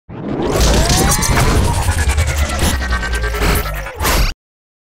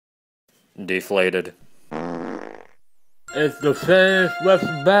Deflated. It's the Phineas with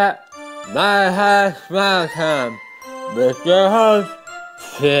the bat, my house, my time. Mr. Host,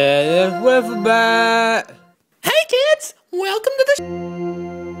 Phineas with the bat. Hey kids, welcome to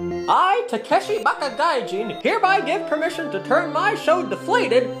the I, Takeshi Bakagaijin, hereby give permission to turn my show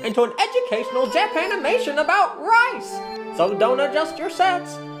Deflated into an educational Japanimation about rice. So don't adjust your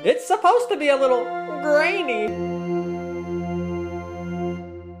sets. It's supposed to be a little grainy.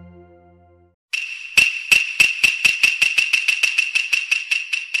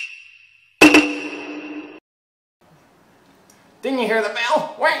 Didn't you hear the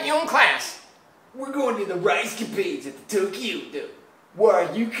bell? Why aren't you in class? We're going to the rice capades at the Tokyo. Why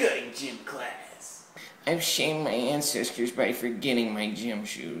are you cutting gym class? I've shamed my ancestors by forgetting my gym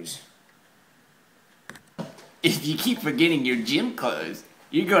shoes. If you keep forgetting your gym clothes,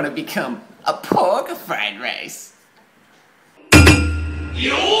 you're gonna become a pork of fried rice.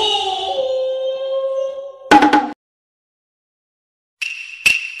 Yo!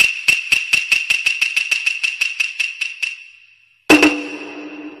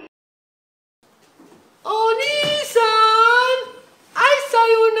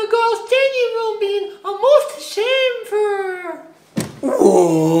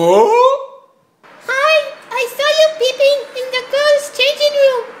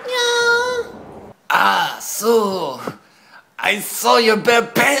 I saw your bare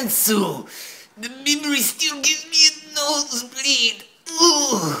pantsu. The memory still gives me a nosebleed.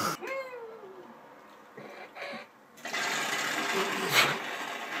 Ooh.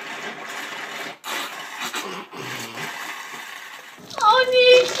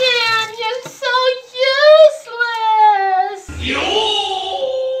 Oni-chan, you're so useless! Yo!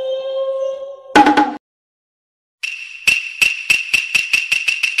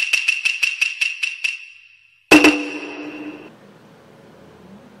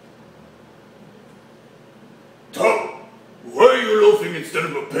 Instead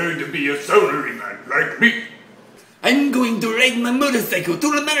of preparing to be a salaryman like me. I'm going to ride my motorcycle to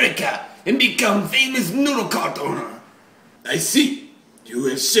America and become famous noodle cart owner. I see. You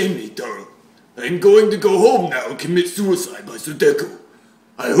have shamed me, Taro. I'm going to go home now and commit suicide by Sudeko.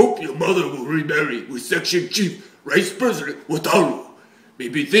 I hope your mother will remarry with Section Chief Vice President Watura.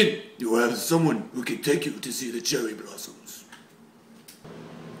 Maybe then you'll have someone who can take you to see the cherry blossoms.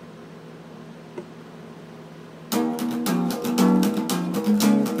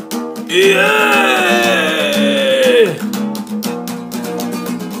 Yeah!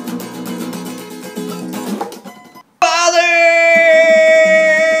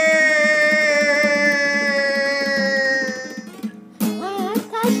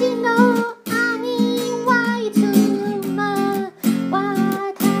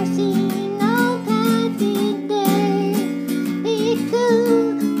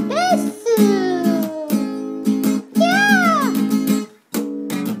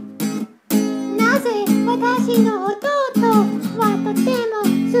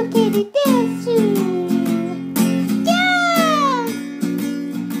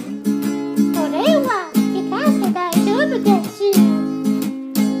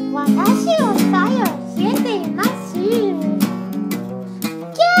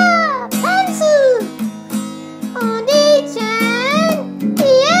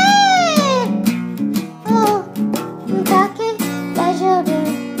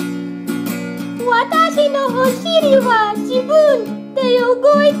 Watashi no hoshiri wa jibun de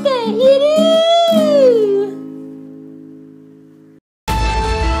yogoite iru!